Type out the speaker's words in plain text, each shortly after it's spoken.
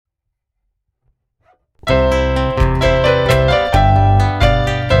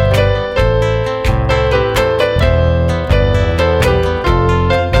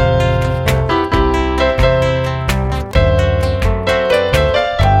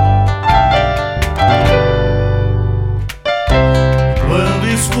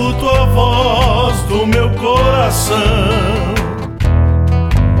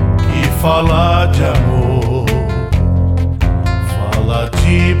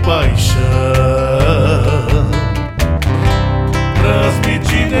paixão,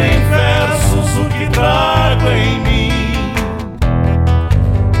 transmitindo em versos o que trago em mim,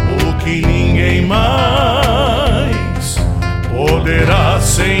 o que ninguém mais poderá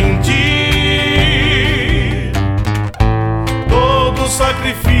sentir. Todo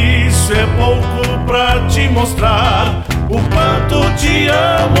sacrifício é pouco pra te mostrar o quanto te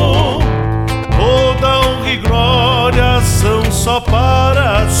amo. Toda honra e glória são só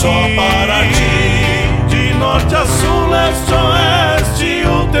para ti. De norte a sul, leste, oeste,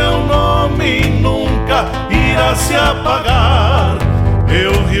 o teu nome nunca irá se apagar.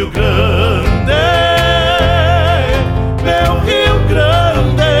 Meu Rio Grande, meu Rio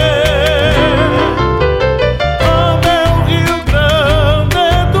Grande, oh meu Rio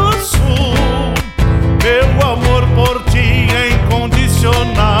Grande do Sul, meu amor por ti é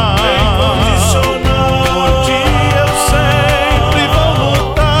incondicional.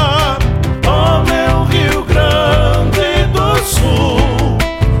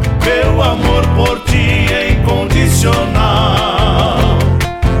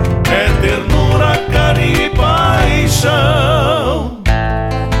 É ternura, carinho e paixão.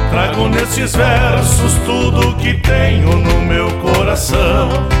 Trago nesses versos tudo que tenho no meu coração,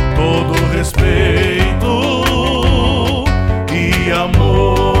 todo respeito e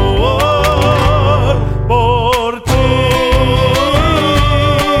amor por ti.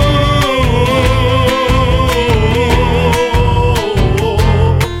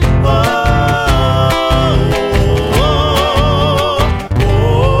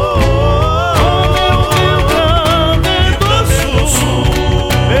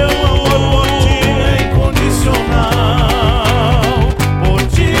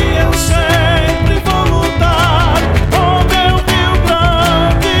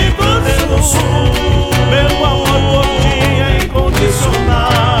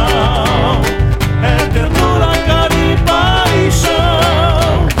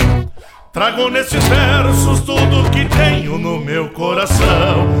 Trago nesses versos tudo que tenho no meu coração,